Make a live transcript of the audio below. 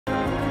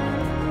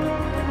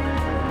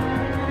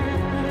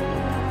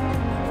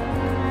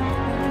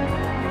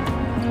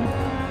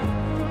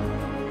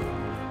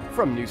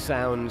From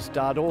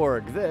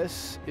newsounds.org,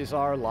 this is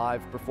our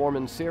live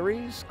performance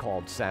series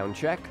called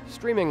Soundcheck,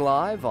 streaming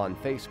live on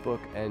Facebook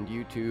and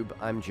YouTube.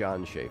 I'm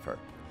John Schaefer.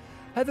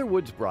 Heather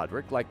Woods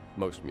Broderick, like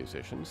most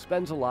musicians,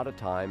 spends a lot of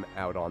time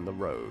out on the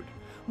road.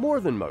 More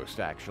than most,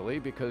 actually,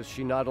 because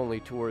she not only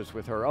tours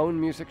with her own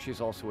music,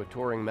 she's also a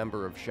touring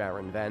member of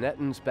Sharon Van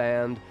Etten's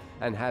band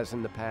and has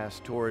in the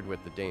past toured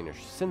with the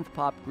Danish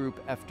synth-pop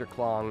group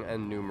Efterklang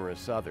and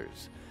numerous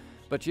others.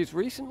 But she's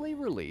recently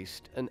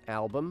released an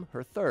album,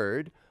 her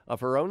third, of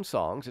her own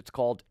songs. It's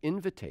called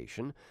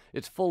Invitation.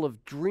 It's full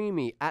of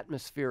dreamy,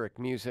 atmospheric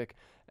music,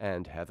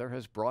 and Heather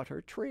has brought her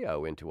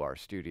trio into our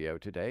studio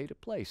today to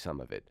play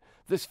some of it.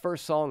 This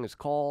first song is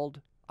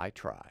called I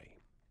Try.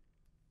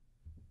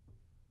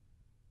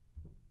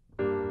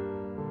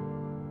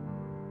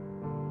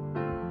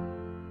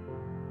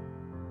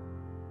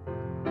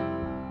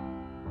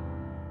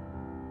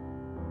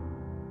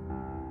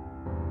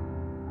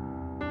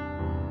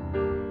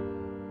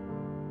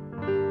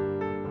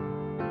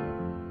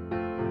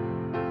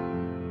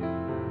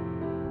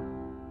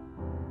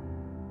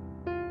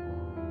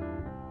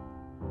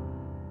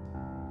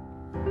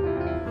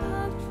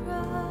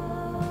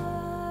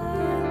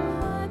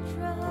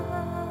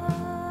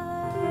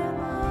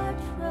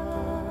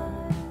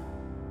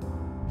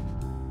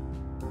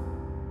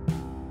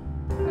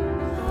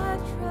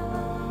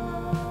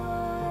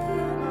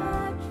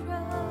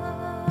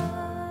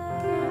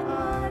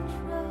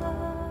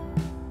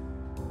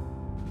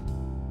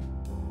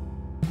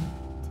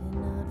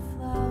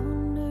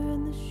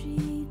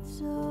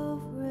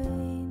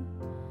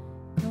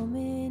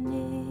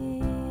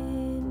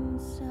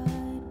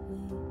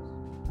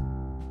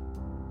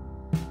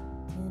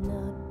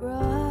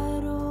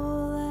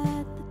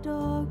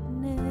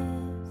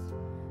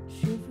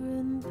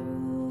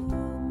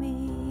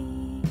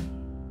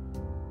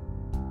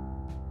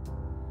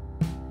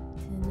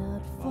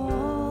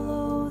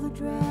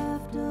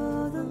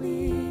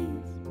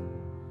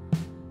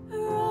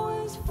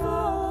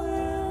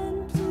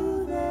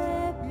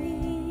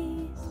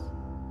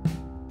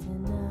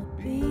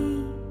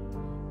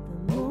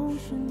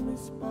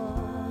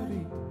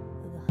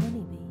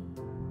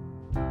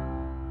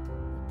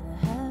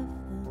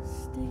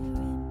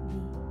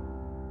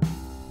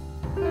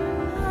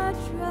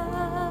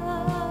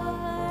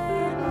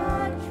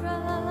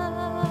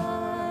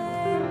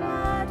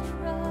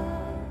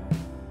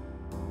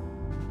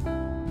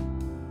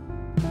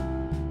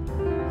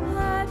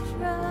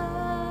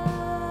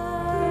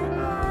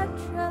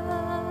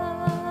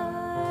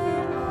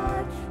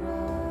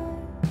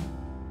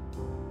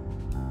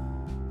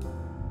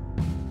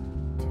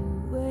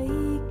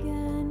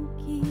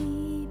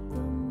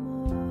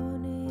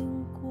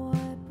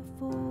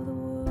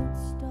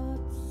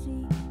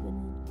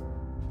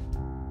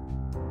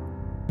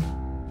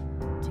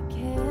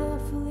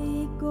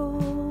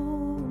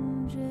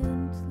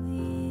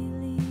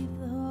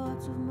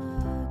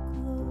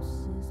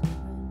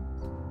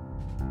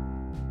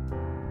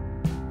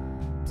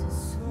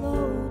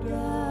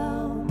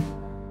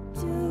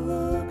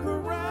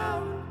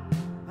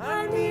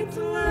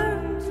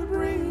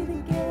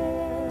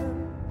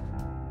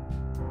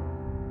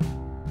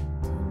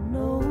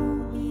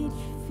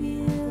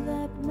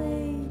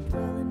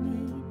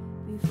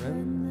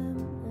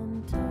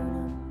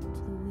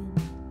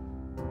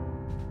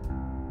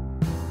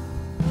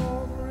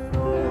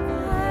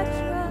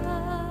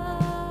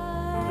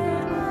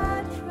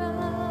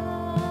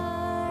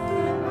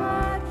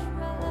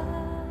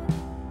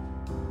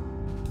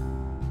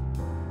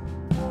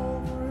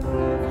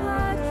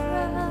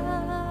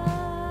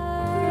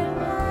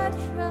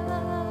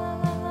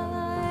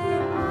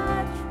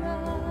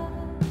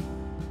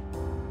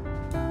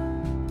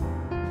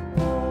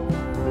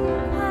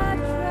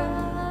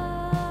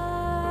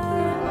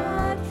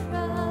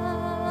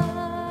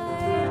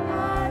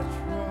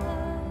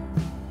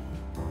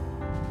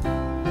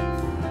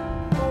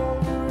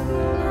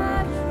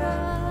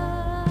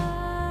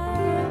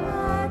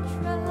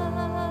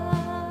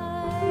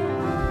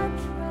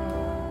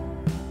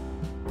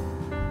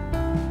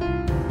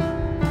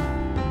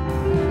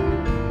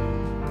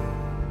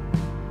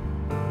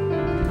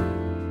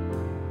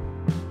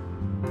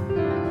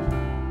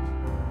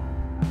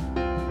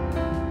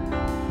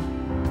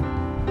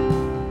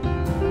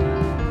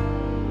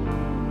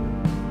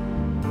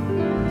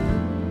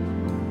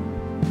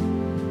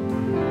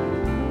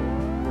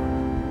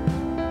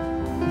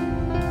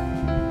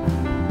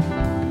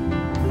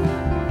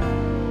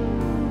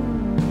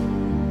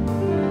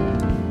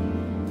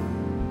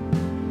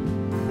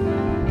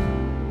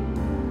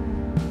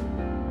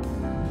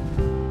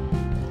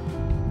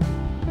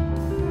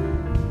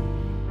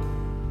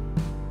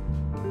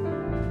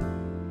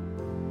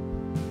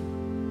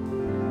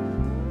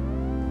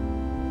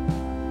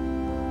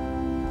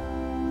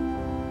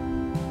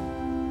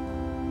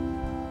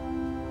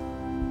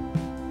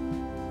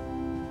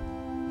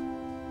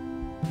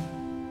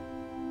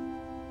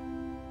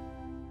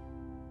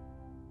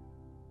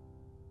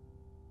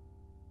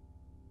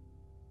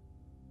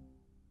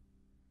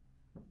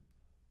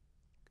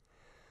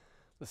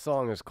 The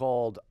song is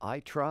called I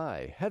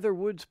Try. Heather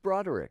Woods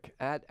Broderick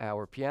at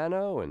our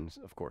piano and,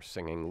 of course,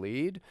 singing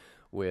lead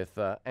with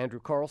Andrew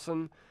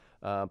Carlson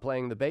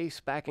playing the bass,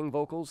 backing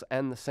vocals,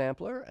 and the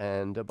sampler.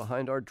 And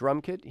behind our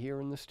drum kit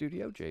here in the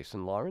studio,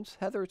 Jason Lawrence.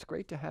 Heather, it's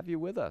great to have you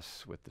with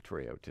us with the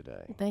trio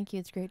today. Thank you.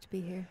 It's great to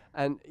be here.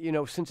 And, you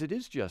know, since it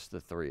is just the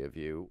three of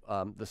you,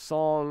 the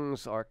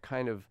songs are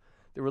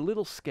they're a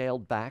little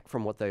scaled back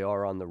from what they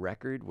are on the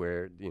record,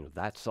 where, you know,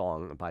 that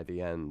song by the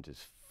end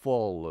is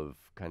full of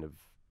kind of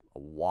a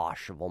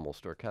wash of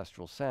almost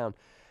orchestral sound.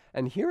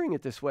 And hearing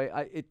it this way,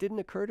 it didn't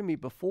occur to me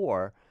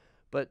before,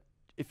 but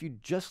if you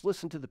just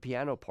listen to the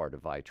piano part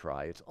of I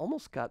Try, it's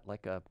almost got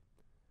like a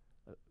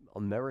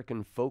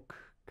American folk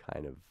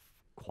kind of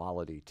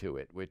quality to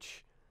it,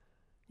 which,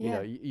 you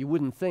know, you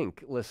wouldn't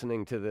think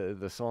listening to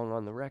the song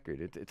on the record.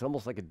 It's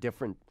almost like a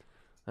different,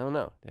 I don't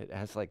know, it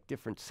has like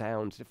different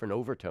sounds, different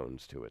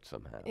overtones to it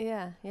somehow.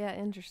 Yeah,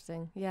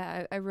 interesting.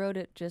 Yeah, I wrote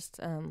it just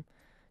on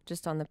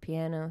the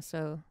piano,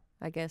 so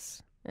I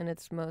guess in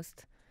its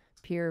most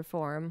pure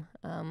form,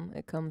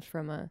 it comes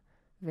from a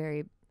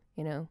very,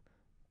 you know,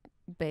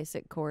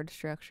 basic chord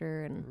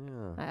structure,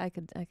 and I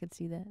could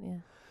see that.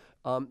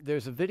 Yeah.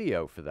 There's a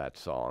video for that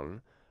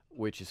song,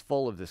 which is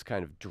full of this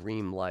kind of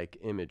dreamlike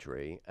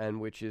imagery, and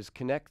which is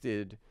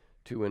connected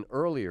to an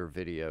earlier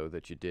video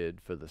that you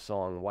did for the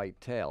song White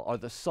Tail. Are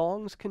the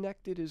songs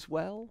connected as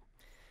well?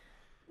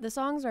 The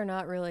songs are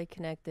not really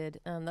connected.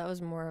 That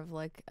was more of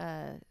like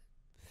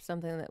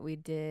something that we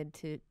did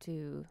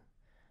to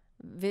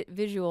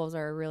visuals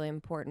are a really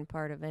important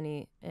part of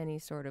any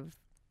sort of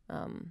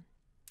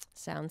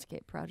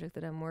soundscape project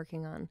that I'm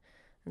working on,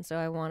 and so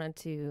I wanted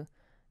to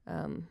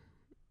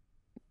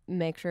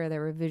make sure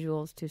there were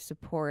visuals to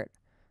support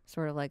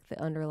sort of like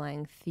the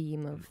underlying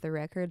theme of the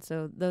record.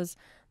 So those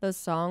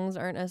songs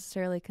aren't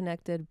necessarily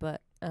connected, but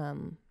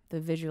the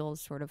visuals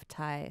sort of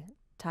tie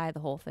the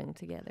whole thing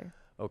together.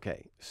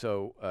 Okay,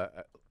 so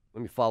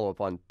let me follow up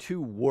on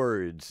two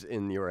words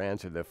in your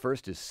answer. The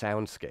first is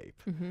soundscape.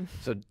 Mm-hmm.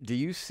 So do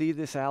you see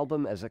this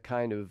album as a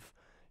kind of,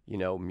 you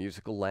know,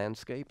 musical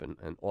landscape and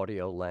an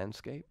audio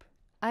landscape?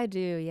 I do,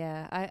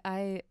 yeah.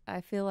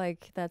 I feel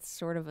like that's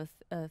sort of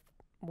a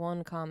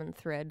one common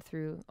thread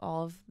through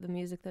all of the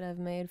music that I've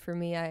made. For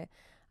me, I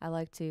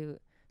like to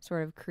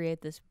sort of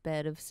create this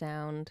bed of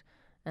sound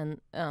and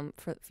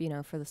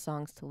for the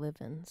songs to live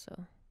in.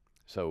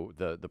 So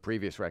the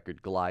previous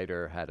record,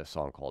 Glider, had a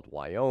song called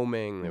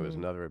Wyoming. There was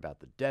another about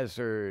the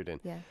desert.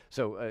 And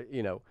so,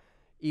 you know,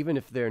 even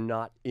if they're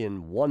not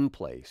in one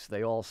place,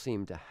 they all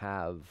seem to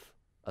have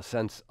a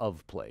sense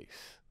of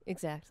place.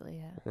 Exactly,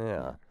 yeah.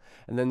 Yeah.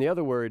 And then the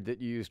other word that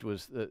you used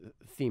was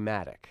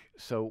thematic.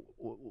 So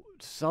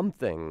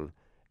something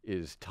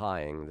is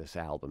tying this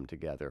album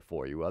together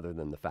for you other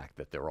than the fact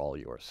that they're all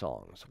your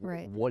songs.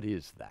 Right. What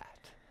is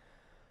that?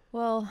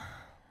 Well,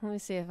 let me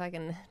see if I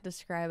can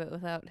describe it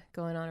without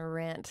going on a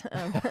rant.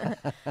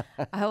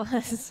 I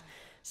was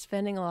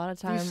spending a lot of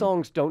time... These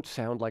songs don't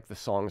sound like the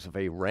songs of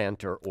a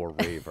ranter or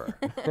raver.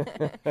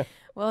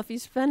 Well, if you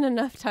spend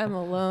enough time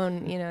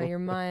alone, you know, your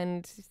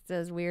mind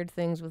does weird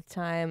things with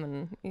time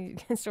and you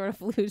can sort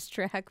of lose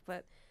track.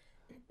 But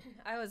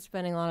I was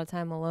spending a lot of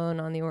time alone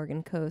on the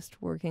Oregon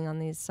coast working on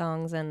these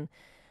songs, and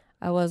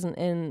I wasn't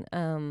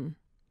in...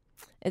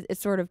 It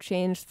sort of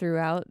changed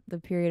throughout the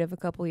period of a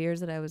couple years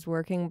that I was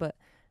working, but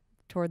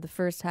toward the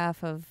first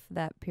half of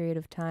that period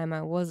of time,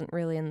 I wasn't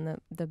really in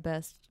the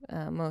best,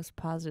 most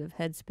positive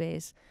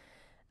headspace.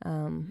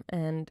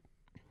 And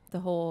the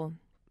whole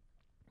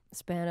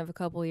span of a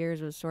couple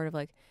years was sort of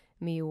like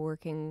me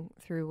working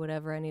through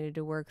whatever I needed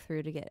to work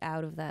through to get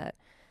out of that.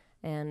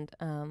 And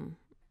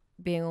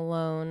being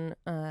alone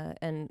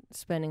and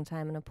spending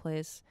time in a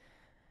place,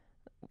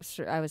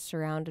 I was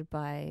surrounded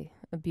by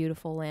a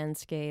beautiful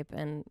landscape,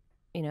 and,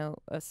 you know,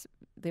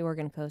 the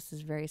Oregon coast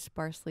is very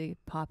sparsely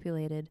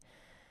populated.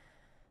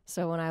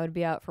 So when I would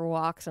be out for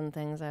walks and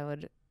things,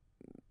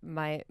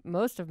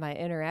 most of my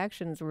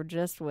interactions were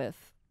just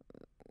with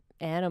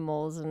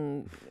animals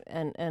and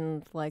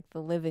like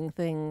the living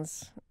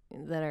things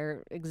that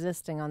are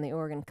existing on the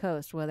Oregon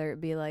coast, whether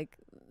it be like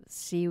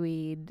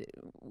seaweed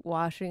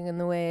washing in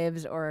the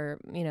waves or,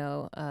 you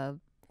know,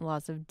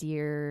 lots of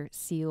deer,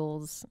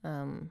 seals,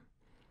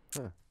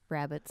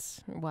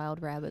 rabbits,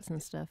 wild rabbits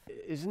and stuff.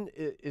 Is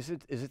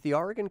it the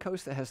Oregon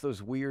coast that has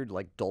those weird,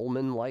 like,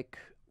 dolmen-like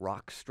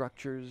rock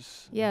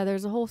structures? Yeah,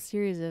 there's a whole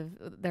series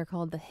they're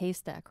called the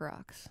haystack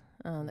rocks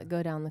that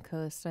go down the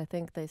coast. I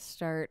think they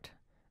start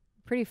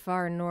pretty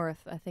far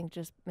north, I think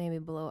just maybe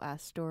below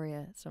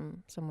Astoria,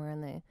 somewhere in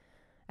the...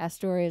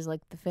 Astoria is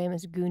like the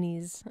famous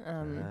Goonies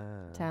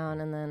town,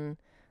 and then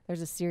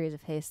there's a series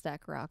of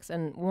haystack rocks,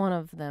 and one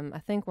of them, I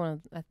think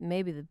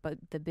maybe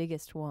the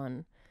biggest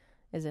one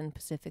is in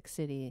Pacific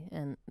City,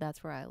 and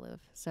that's where I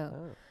live.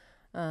 So,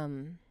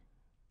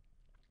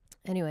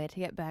 anyway, to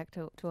get back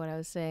to what I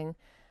was saying,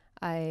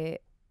 I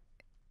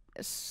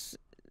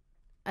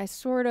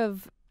sort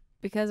of,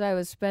 because I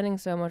was spending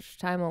so much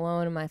time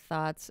alone in my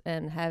thoughts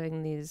and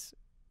having these,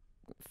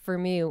 for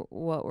me,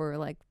 what were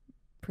like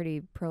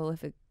pretty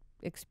prolific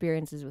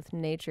experiences with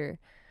nature,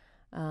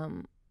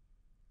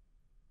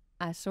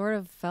 I sort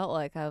of felt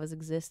like I was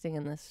existing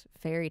in this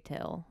fairy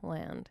tale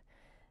land.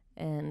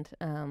 And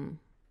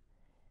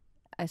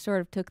I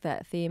sort of took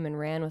that theme and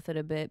ran with it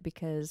a bit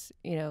because,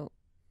 you know,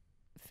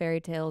 fairy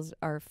tales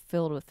are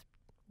filled with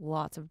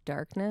lots of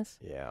darkness.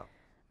 Yeah.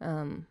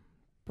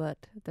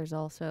 But there's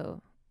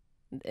also,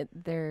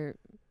 there's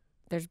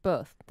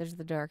both. There's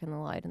the dark and the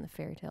light in the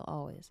fairy tale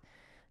always.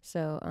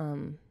 So,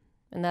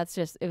 and that's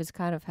just, it was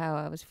kind of how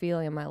I was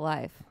feeling in my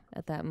life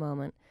at that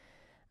moment.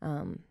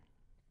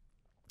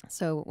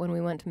 So when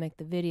we went to make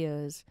the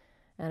videos,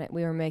 and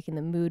we were making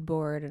the mood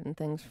board and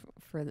things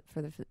for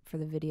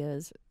the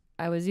videos,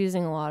 I was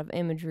using a lot of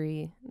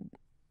imagery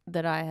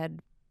that I had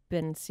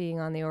been seeing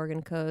on the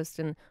Oregon coast,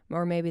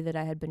 or maybe that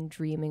I had been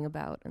dreaming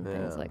about and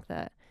things like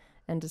that,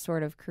 and to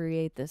sort of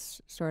create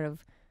this sort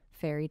of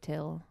fairy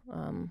tale,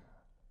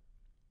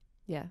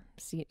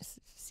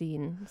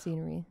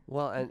 scenery.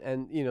 Well,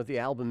 and you know, the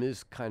album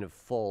is kind of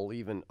full,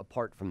 even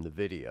apart from the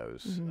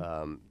videos.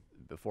 Mm-hmm.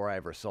 Before I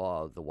ever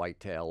saw the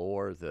Whitetail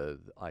or the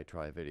I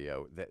Try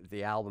video,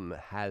 the album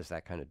has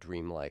that kind of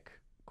dreamlike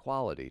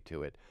quality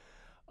to it.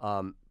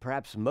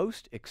 Perhaps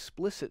most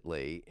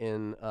explicitly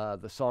in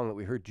the song that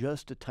we heard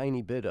just a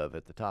tiny bit of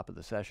at the top of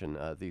the session,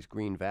 These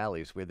Green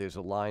Valleys, where there's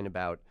a line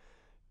about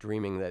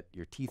dreaming that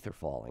your teeth are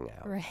falling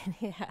out. Right,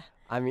 yeah.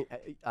 I mean,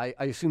 I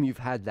assume you've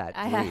had that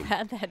dream. I have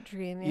had that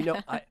dream, yeah. You know,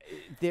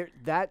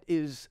 that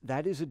is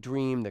a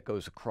dream that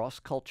goes across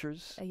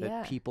cultures,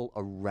 that people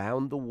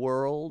around the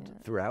world,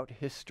 throughout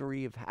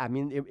history have. I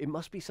mean, it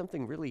must be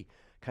something really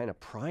kind of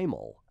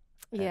primal.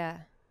 Yeah.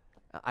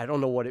 I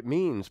don't know what it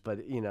means,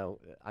 but, you know,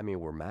 I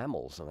mean, we're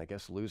mammals, and I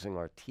guess losing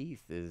our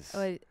teeth is...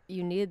 Oh,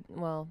 you need,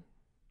 well,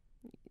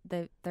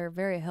 they're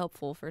very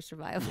helpful for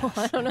survival.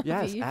 I don't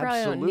know if you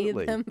probably don't need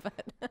them,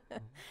 but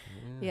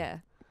yeah.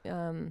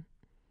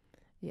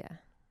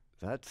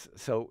 That's,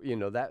 so, you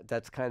know,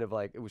 that's kind of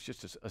like, it was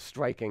just a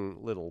striking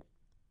little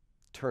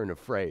turn of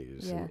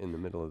phrase in the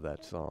middle of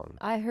that song.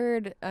 I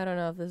heard, I don't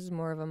know if this is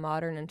more of a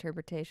modern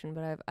interpretation,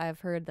 but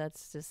I've heard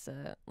that's just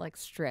like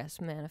stress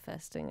and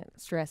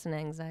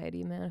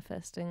anxiety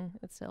manifesting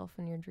itself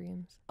in your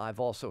dreams. I've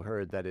also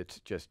heard that it's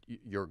just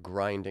you're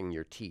grinding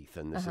your teeth,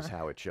 and this is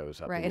how it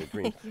shows up in your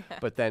dream.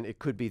 But then it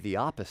could be the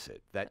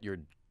opposite, that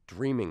you're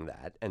dreaming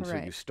that, and so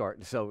you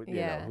start, so, you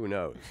know, who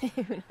knows?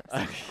 Who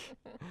knows?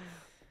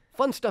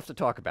 Fun stuff to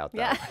talk about, though.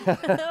 Yeah,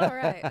 all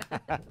right.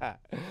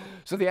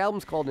 So the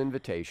album's called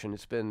Invitation.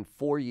 It's been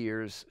 4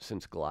 years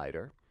since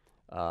Glider,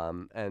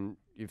 and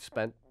you've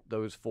spent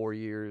those 4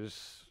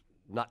 years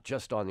not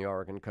just on the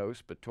Oregon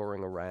coast, but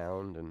touring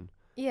around and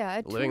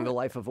living the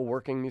life of a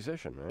working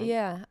musician, right?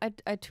 Yeah,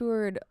 I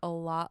toured a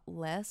lot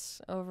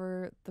less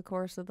over the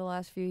course of the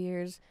last few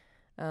years.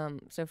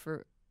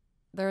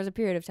 There was a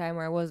period of time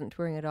where I wasn't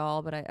touring at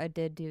all, but I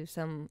did do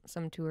some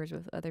tours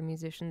with other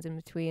musicians in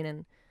between,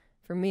 and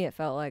for me, it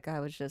felt like I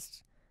was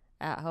just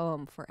at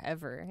home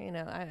forever. You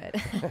know,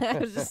 I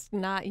was just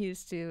not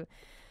used to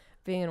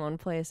being in one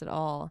place at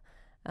all.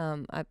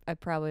 I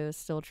probably was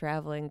still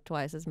traveling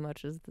twice as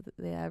much as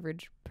the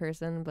average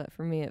person, but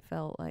for me, it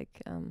felt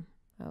like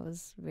I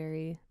was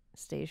very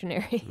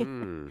stationary.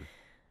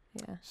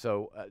 Yeah.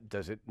 So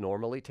does it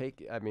normally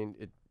take, I mean,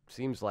 it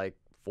seems like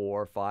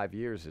 4 or 5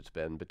 years it's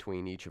been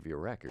between each of your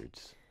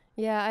records.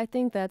 Yeah, I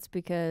think that's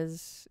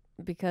because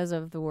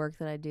of the work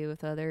that I do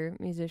with other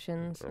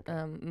musicians,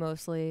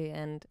 mostly,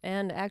 and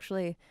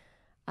actually,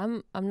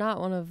 I'm not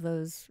one of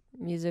those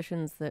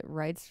musicians that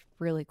writes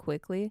really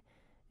quickly.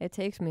 It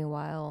takes me a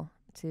while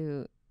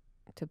to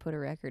put a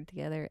record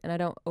together, and I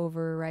don't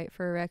overwrite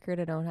for a record.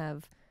 I don't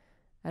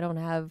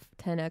have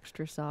 10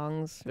 extra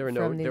songs. There were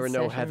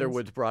no Heather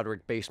Woods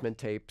Broderick basement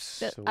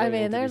tapes. I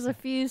mean, there's a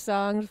few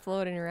songs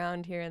floating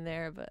around here and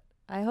there, but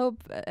I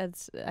hope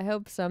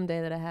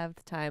someday that I have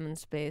the time and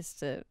space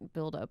to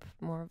build up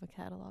more of a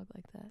catalog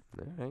like that.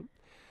 All right.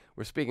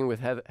 We're speaking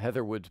with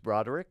Heather Woods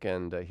Broderick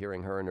and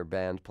hearing her and her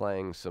band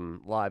playing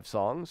some live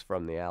songs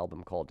from the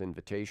album called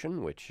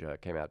Invitation, which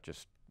came out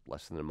just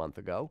less than a month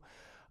ago.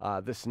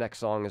 This next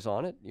song is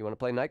on it. You want to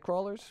play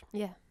Nightcrawlers?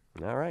 Yeah.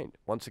 All right.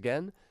 Once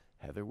again,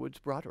 Heather Woods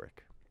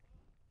Broderick.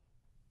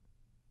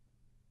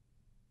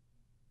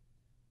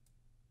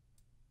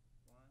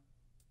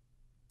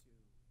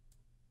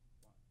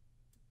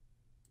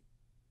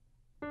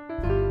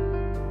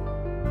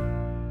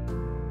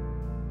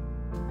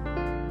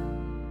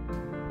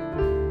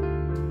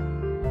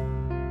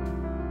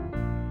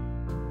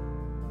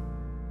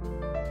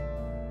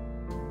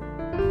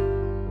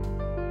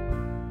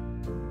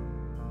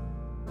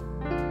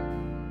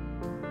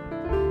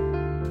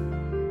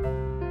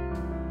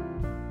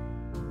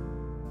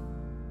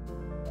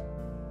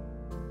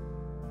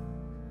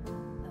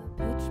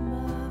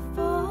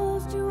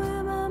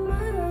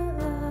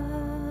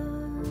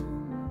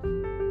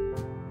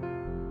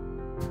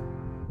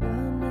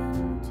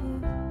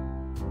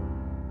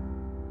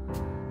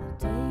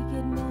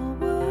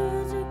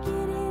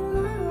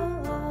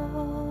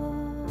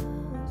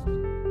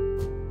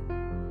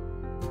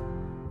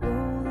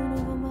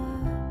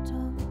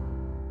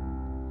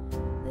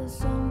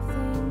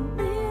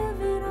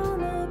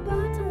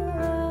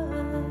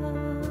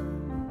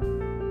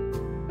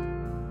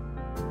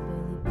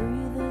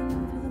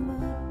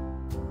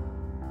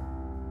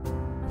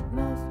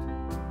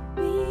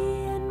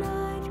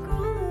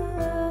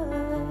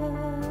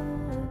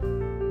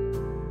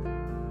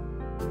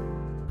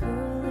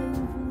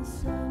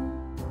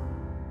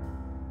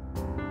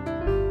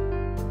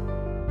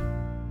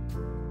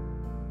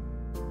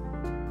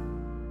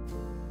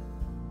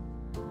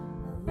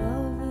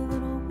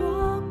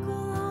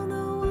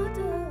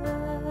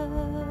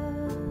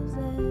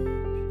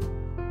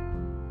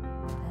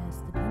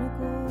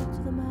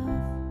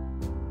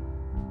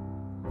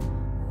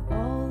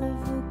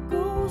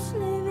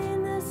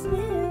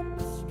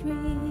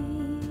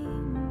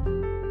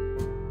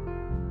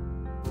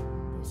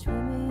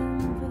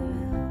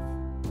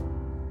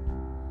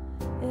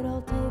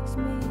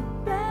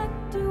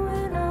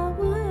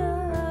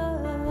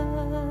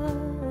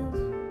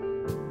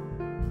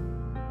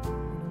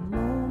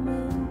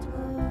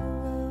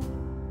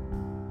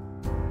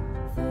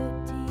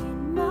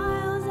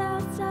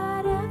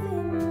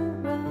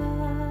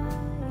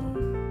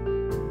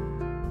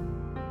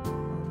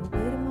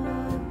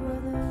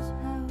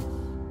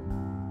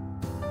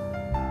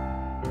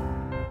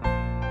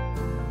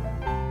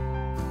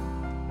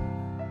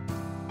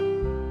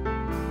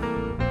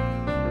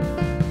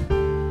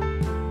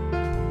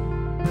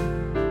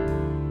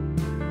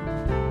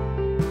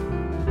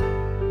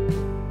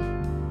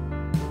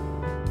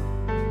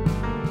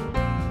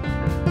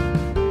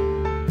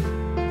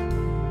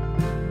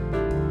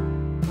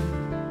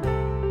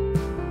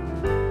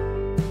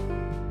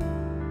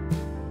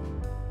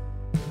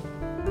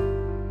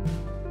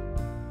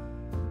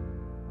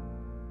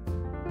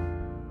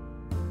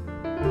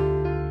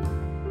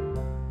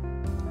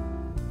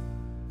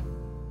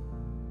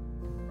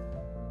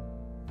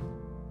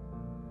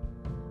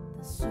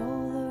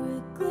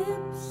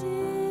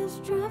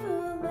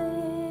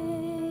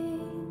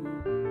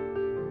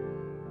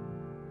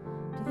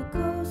 to the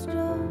coast of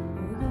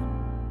Oregon.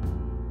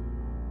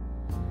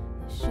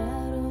 The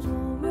shadows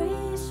will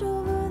race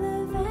over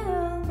the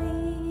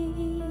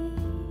valleys,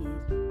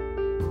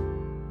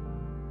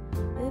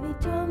 baby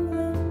tumbling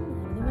out of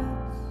the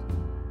rocks,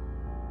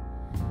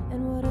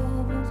 and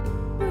whatever's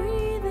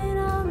breathing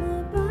on the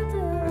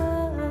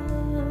bottom,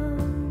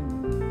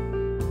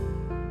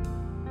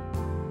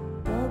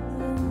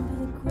 bubbling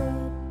through the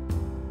crud,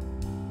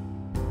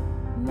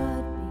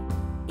 might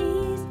be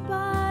eased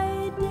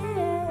by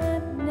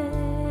dampness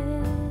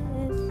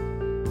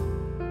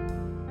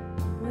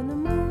when the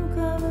moon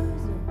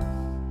covers us.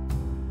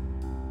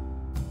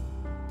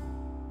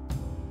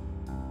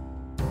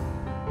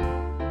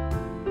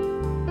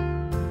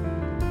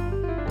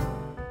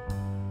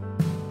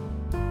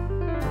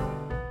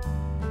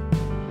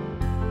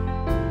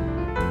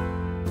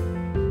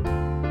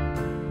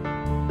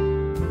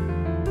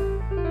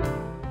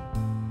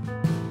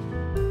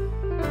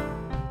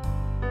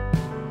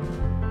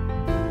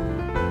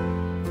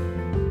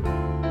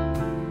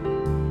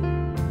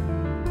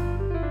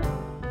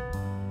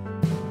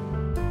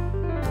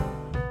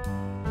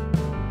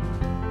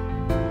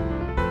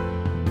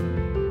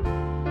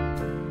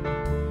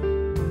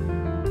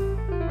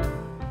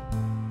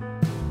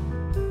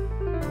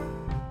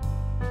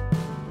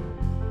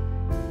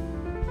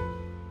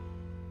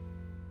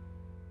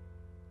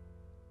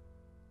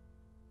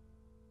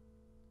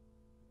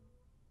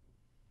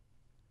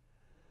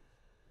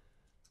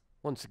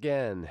 Once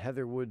again,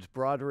 Heather Woods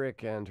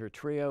Broderick and her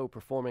trio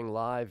performing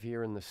live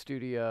here in the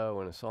studio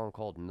in a song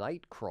called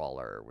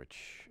Nightcrawler,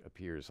 which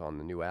appears on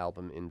the new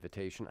album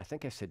Invitation. I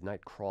think I said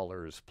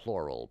Nightcrawlers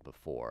plural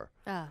before,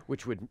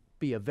 which would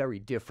be a very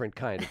different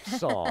kind of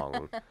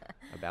song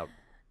about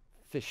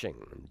fishing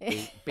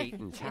and bait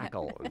and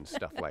tackle and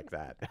stuff like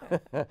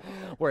that.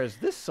 Whereas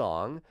this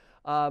song,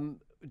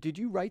 did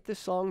you write this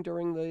song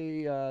during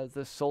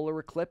the solar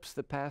eclipse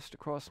that passed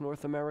across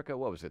North America?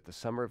 What was it, the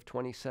summer of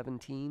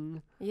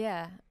 2017?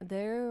 Yeah,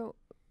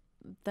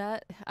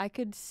 I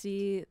could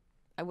see.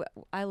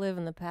 I live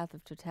in the path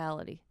of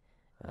totality,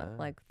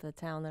 like the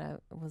town that I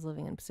was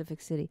living in,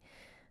 Pacific City.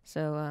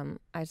 So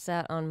I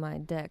sat on my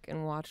deck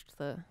and watched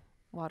the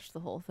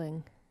whole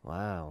thing.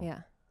 Wow.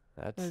 Yeah.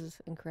 It was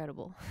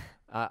incredible.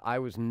 I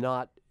was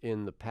not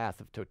in the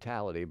path of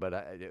totality, but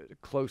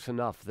close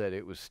enough that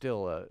it was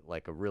still a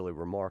really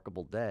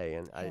remarkable day.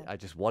 And yeah. I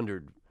just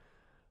wondered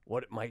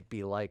what it might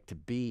be like to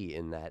be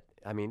in that.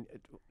 I mean,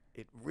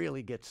 it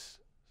really gets,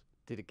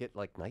 did it get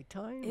like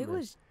nighttime? It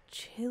was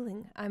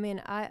chilling. I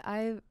mean,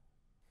 I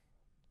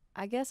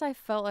guess I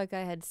felt like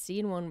I had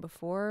seen one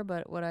before,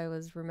 but what I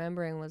was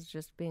remembering was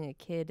just being a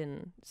kid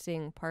and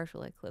seeing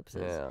partial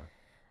eclipses. Yeah.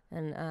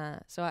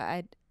 And so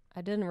I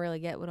didn't really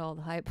get what all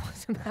the hype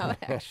was about,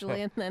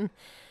 actually. And then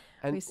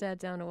we sat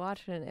down to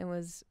watch it, and it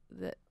was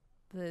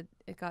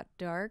it got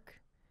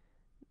dark.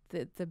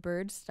 The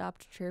birds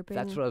stopped chirping.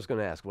 That's what I was going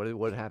to ask.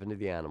 What happened to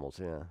the animals?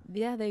 Yeah.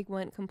 Yeah, they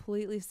went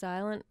completely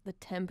silent. The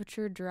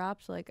temperature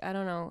dropped. Like, I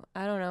don't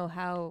know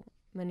how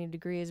many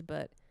degrees,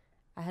 but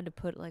I had to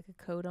put like a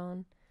coat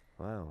on.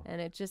 Wow.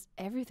 And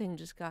everything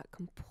just got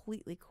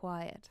completely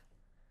quiet.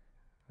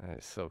 That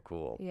is so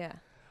cool. Yeah.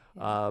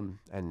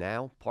 And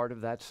now part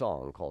of that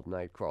song called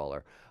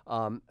Nightcrawler.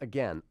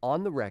 Again,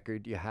 on the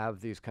record, you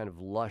have these kind of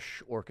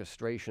lush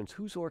orchestrations.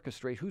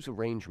 Whose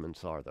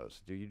arrangements are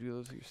those? Do you do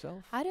those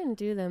yourself? I didn't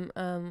do them.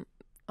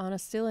 On A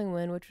Stilling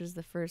Wind, which was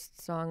the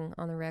first song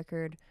on the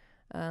record,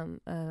 a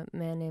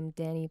man named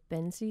Danny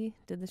Bensi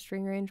did the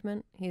string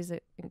arrangement. He's an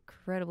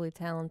incredibly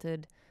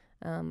talented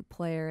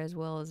player as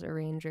well as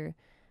arranger.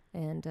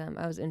 And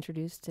I was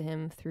introduced to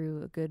him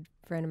through a good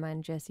friend of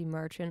mine, Jesse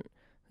Marchant,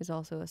 who's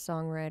also a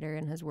songwriter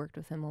and has worked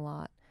with him a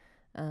lot.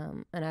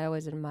 And I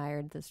always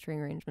admired the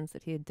string arrangements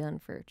that he had done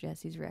for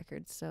Jesse's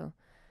records. So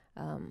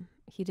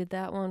he did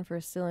that one for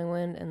A Stilling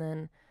Wind, and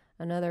then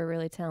another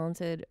really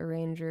talented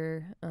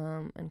arranger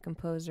and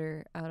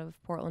composer out of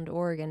Portland,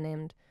 Oregon,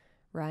 named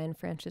Ryan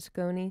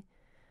Francesconi,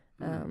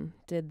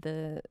 did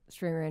the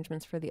string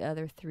arrangements for the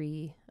other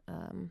three,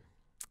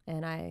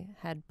 and I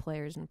had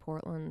players in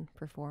Portland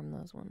perform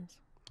those ones.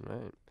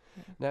 Right.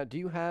 Yeah. Now, do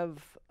you have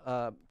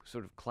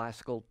sort of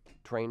classical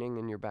training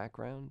in your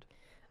background?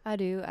 I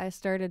do. I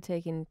started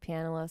taking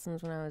piano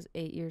lessons when I was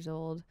 8 years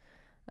old.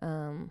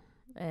 And,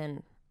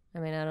 I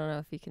mean, I don't know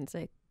if you can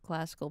say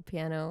classical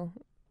piano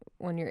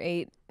when you're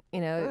 8,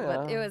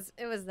 but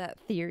it was that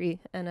theory.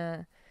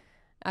 And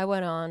I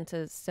went on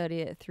to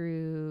study it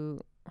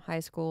through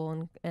high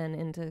school and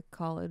into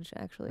college,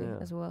 actually,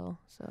 as well.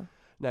 So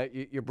now,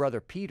 your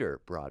brother Peter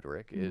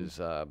Broderick is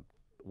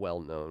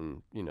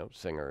well-known,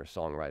 singer,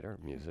 songwriter,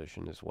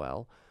 musician as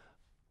well.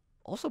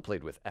 Also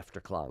played with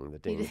Efterklang, the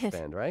Danish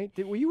band, right?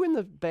 Were you in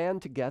the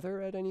band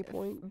together at any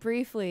point?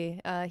 Briefly.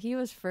 He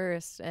was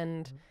first,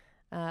 and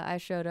I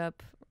showed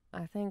up,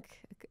 I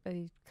think,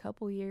 a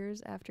couple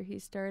years after he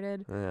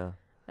started. Yeah.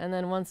 And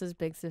then once his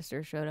big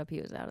sister showed up,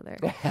 he was out of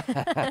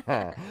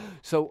there.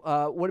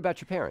 So what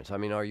about your parents? I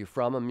mean, are you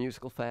from a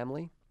musical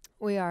family?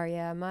 We are,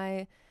 yeah.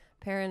 My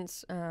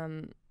parents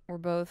were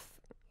both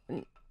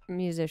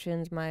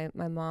musicians. My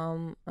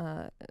mom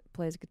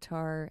plays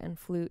guitar and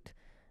flute,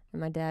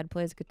 and my dad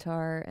plays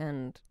guitar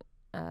and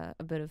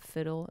a bit of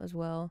fiddle as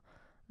well.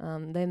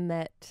 They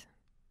met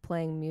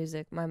playing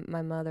music.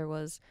 My mother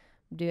was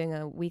doing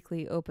a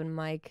weekly open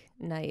mic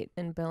night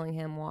in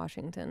Bellingham,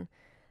 Washington,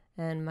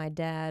 and my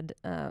dad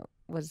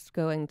was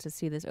going to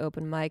see this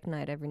open mic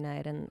night every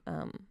night, and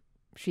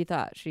she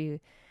thought this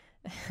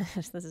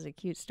is a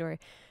cute story.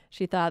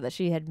 She thought that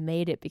she had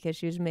made it because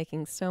she was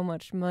making so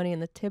much money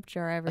in the tip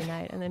jar every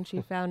night, and then she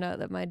found out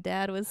that my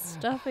dad was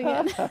stuffing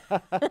it.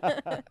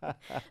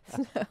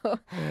 So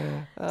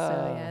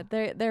yeah,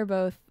 they're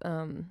both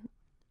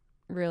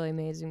really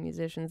amazing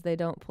musicians. They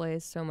don't play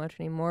so much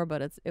anymore,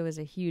 but it was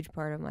a huge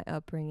part of my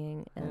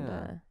upbringing,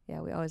 and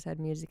we always had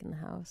music in the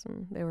house,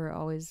 and they were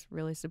always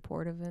really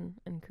supportive and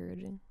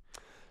encouraging.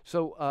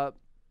 So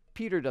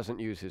Peter doesn't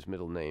use his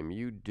middle name.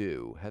 You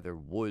do, Heather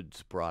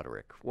Woods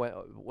Broderick.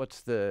 What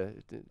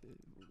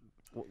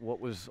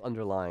was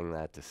underlying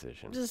that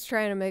decision? Just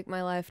trying to make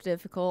my life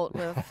difficult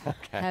with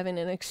having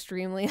an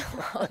extremely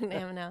long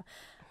name now.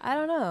 I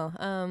don't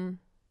know.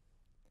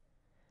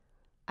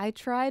 I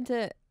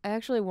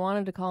actually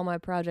wanted to call my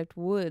project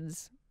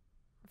Woods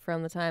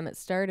from the time it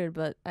started,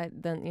 but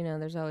then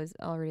there's always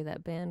already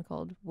that band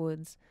called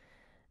Woods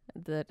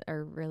that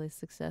are really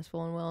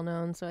successful and well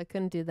known, so I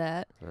couldn't do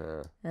that.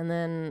 And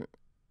then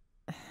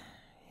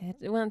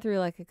it went through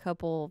like a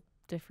couple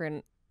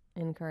different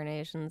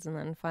incarnations, and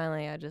then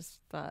finally I just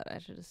thought I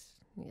should just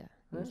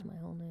use my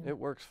whole name. It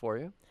works for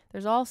you.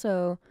 There's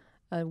also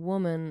a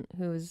woman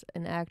who's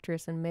an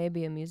actress and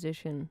maybe a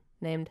musician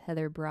named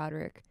Heather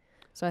Broderick.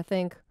 So I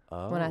think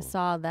when I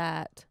saw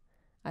that,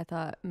 I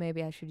thought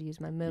maybe I should use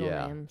my middle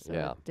name so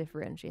it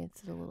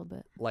differentiates it a little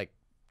bit. Like,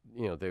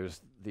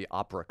 there's the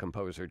opera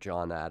composer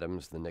John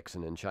Adams, the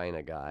Nixon in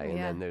China guy, and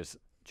then there's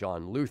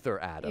John Luther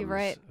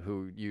Adams,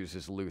 who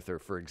uses Luther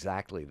for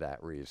exactly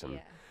that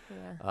reason.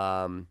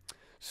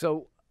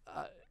 So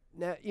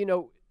now,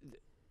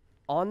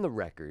 on the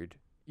record,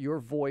 your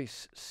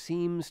voice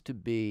seems to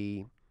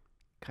be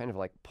kind of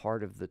like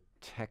part of the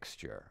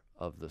texture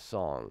of the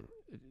song.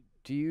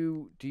 Do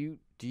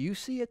you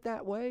see it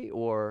that way,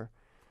 or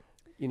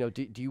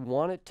do you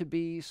want it to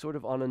be sort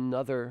of on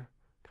another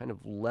kind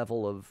of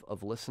level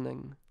of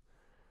listening?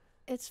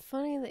 It's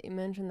funny that you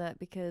mentioned that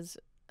because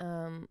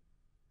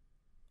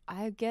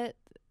I get,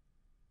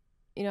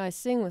 I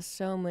sing with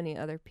so many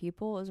other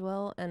people as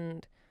well,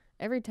 and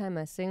every time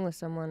I sing with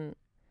someone,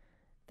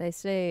 they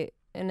say,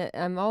 and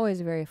I'm always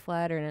very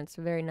flattered, and it's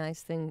a very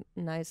nice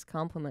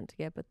compliment to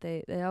get, but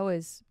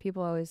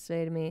people always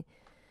say to me,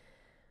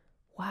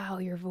 wow,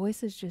 your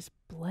voices just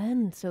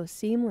blend so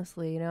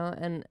seamlessly,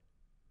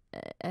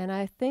 and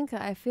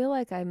I feel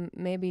like I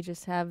maybe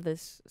just have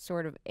this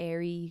sort of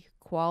airy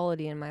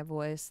quality in my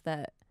voice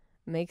that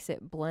makes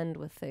it blend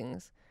with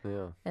things.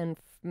 Yeah. And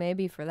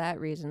maybe for that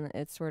reason,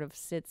 it sort of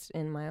sits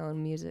in my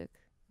own music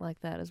like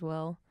that as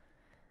well.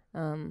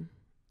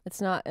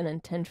 It's not an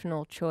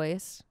intentional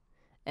choice.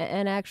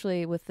 And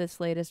actually, with this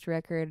latest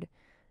record,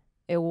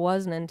 it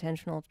was an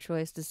intentional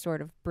choice to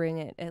sort of bring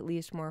it at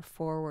least more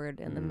forward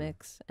in the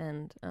mix,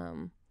 and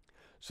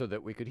so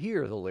that we could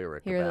hear the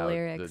lyric hear about the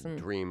lyrics the and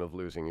dream of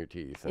losing your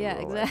teeth and all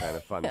exactly. that kind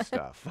of fun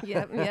stuff.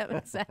 Yep,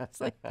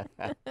 exactly.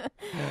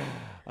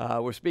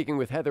 We're speaking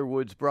with Heather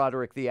Woods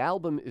Broderick. The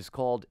album is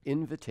called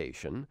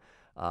Invitation.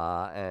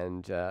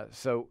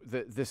 So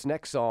this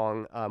next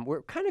song,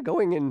 we're kind of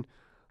going in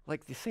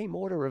like the same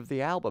order of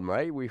the album,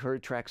 right? We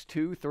heard tracks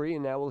 2, 3,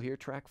 and now we'll hear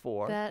track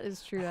 4. That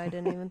is true. I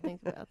didn't even think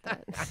about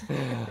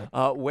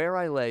that. Where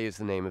I Lay is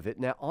the name of it.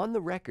 Now, on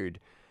the record,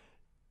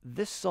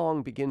 this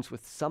song begins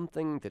with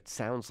something that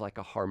sounds like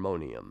a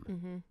harmonium.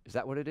 Mm-hmm. Is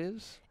that what it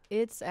is?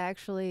 It's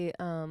actually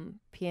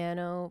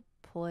piano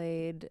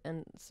played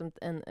and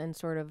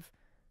sort of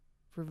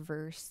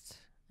reversed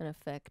and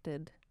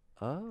affected.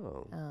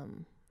 Oh.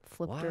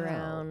 Flipped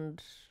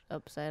around,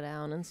 upside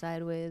down and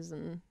sideways,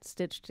 and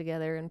stitched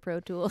together in Pro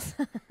Tools.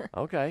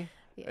 Okay.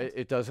 Yeah.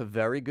 It does a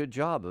very good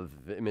job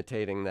of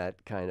imitating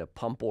that kind of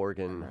pump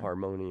organ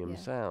harmonium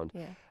sound.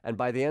 Yeah. And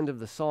by the end of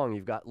the song,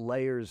 you've got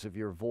layers of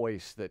your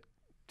voice that,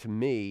 to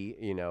me,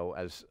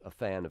 as a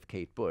fan of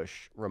Kate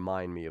Bush,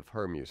 remind me of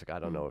her music. I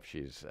don't know if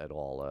she's at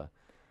all a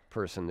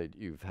person that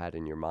you've had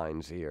in your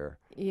mind's ear.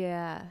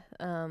 Yeah.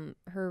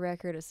 Her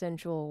record,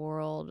 Essential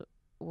World,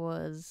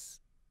 was...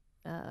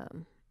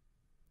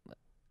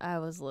 I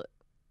was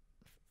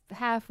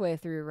halfway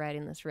through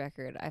writing this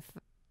record.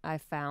 I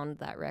found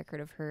that record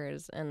of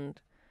hers, and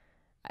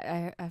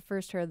I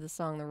first heard the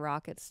song "The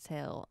Rocket's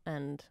Tale,"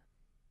 and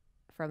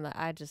from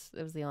that,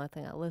 it was the only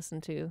thing I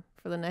listened to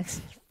for the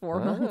next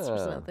 4 months or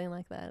something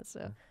like that.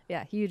 So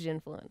yeah, huge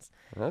influence.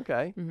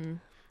 Okay.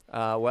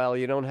 Mm-hmm. Well,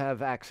 you don't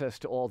have access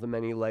to all the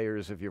many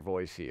layers of your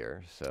voice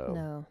here, so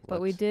no.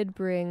 But we did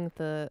bring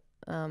the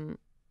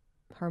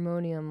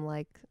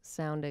harmonium-like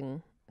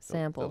sounding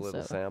sample. The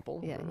little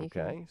sample? Yeah.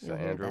 Okay, so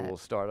Andrew will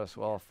start us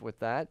off with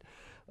that.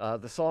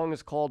 The song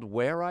is called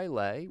Where I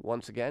Lay.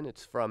 Once again,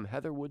 it's from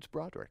Heather Woods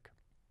Broderick.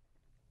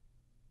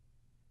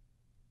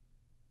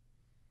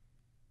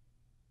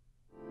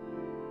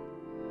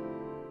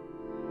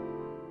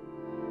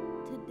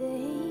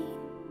 Day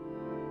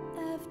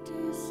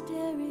after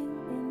staring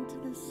into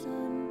the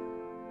sun,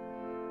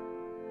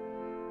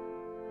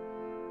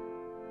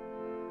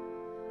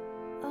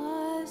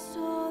 I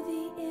saw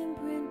the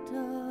imprint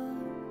of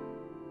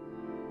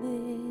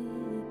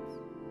lips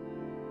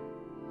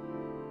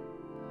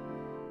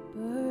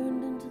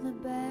burned into the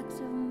backs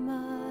of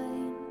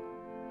mine.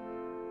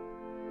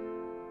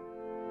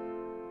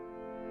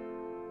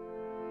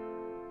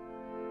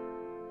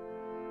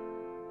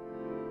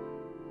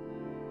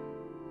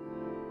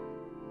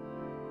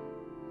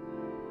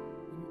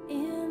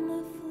 In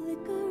the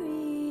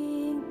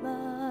flickering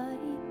light,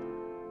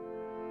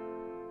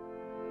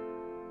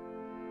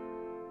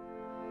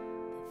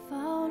 that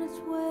found its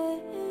way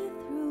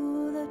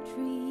through the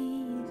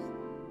trees,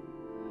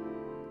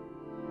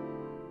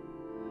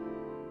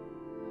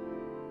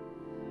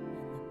 and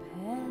the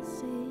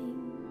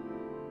passing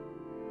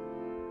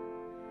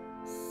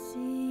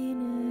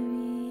scenery.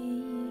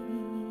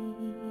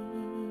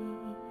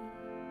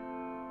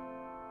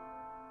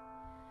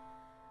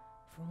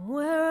 From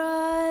where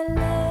I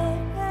lay,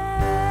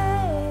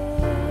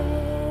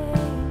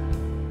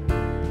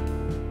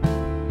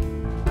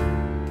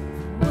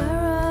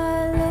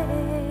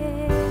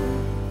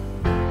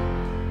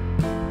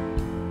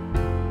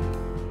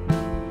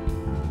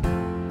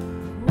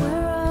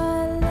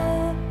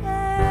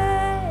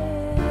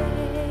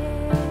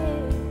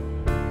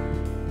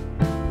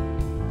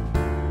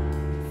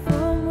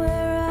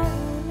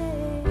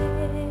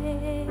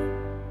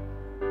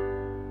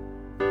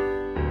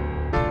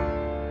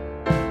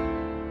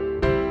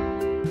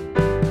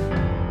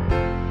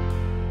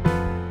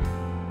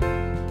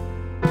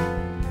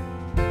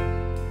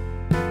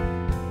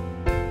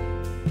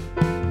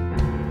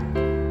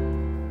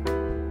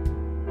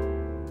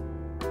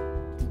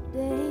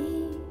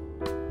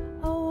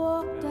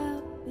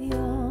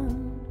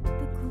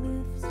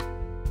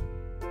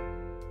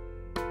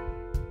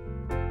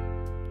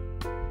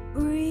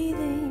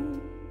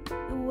 breathing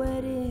the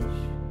wettish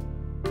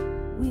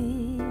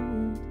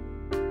wind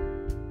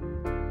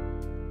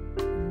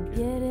and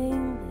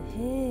getting the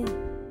hit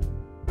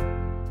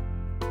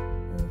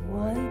of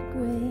white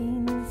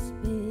grain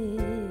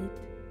spit.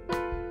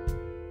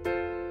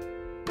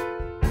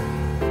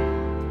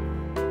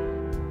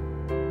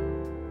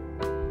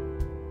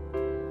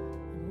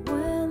 And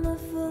when the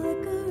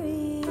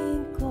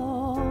flickering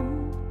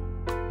calmed,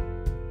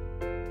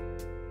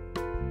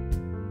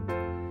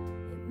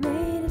 it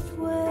made its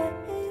way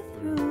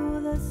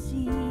through the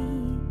sea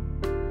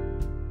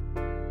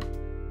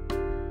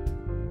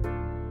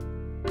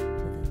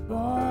to the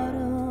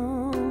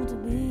bottom to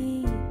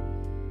be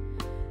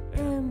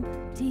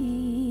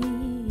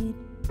emptied.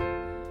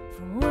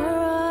 From where I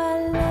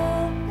lay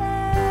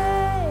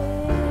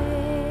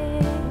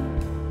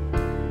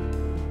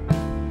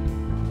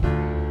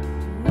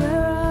to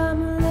where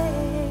I'm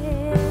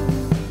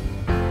laying,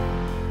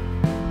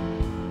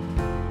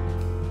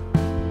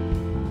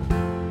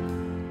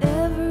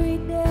 every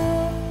day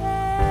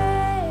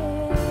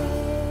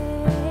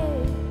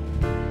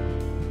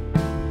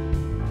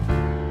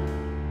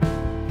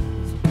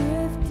is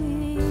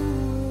drifting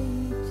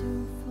way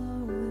too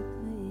far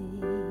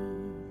away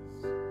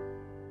place.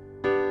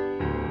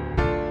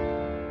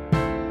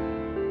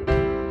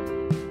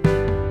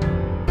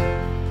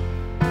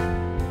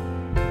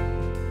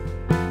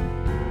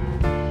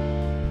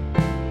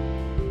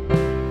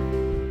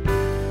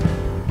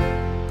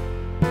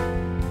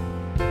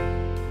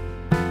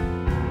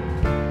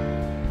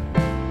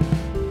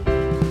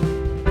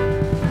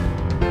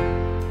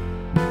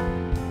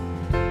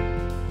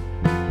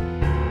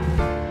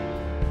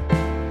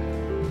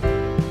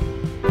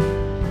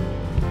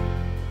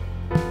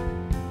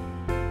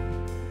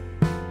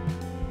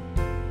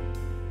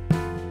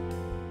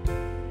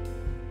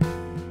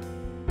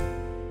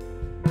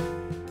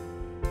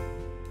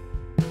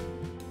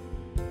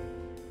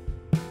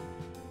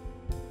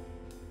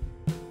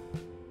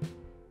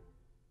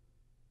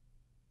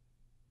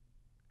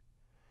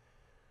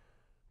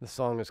 The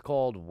song is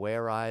called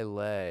Where I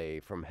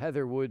Lay, from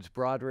Heather Woods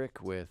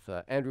Broderick, with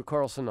Andrew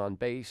Carlson on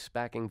bass,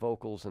 backing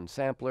vocals and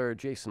sampler,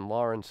 Jason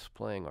Lawrence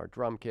playing our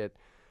drum kit,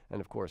 and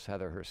of course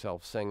Heather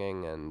herself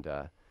singing, and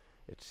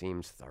it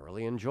seems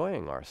thoroughly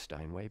enjoying our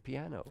Steinway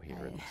piano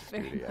here in the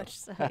Very studio. much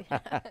so,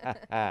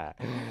 yeah.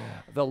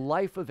 The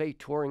life of a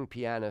touring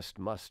pianist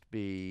must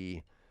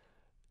be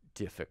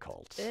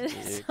difficult. It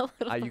is a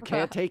little You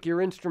can't rough. take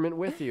your instrument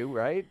with you,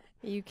 right?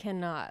 You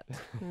cannot,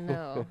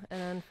 no.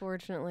 And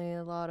unfortunately,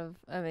 a lot of,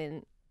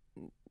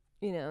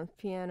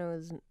 piano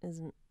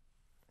isn't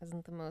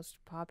the most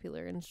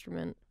popular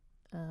instrument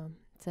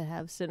to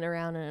have sitting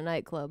around in a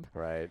nightclub.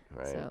 Right.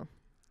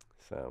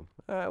 So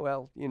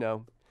Well,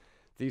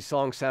 these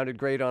songs sounded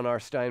great on our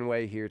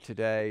Steinway here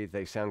today.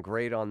 They sound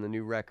great on the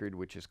new record,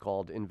 which is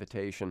called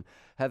Invitation.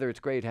 Heather, it's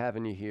great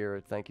having you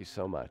here. Thank you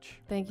so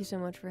much. thank you so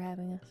much for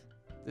having us.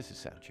 This is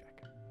Soundcheck.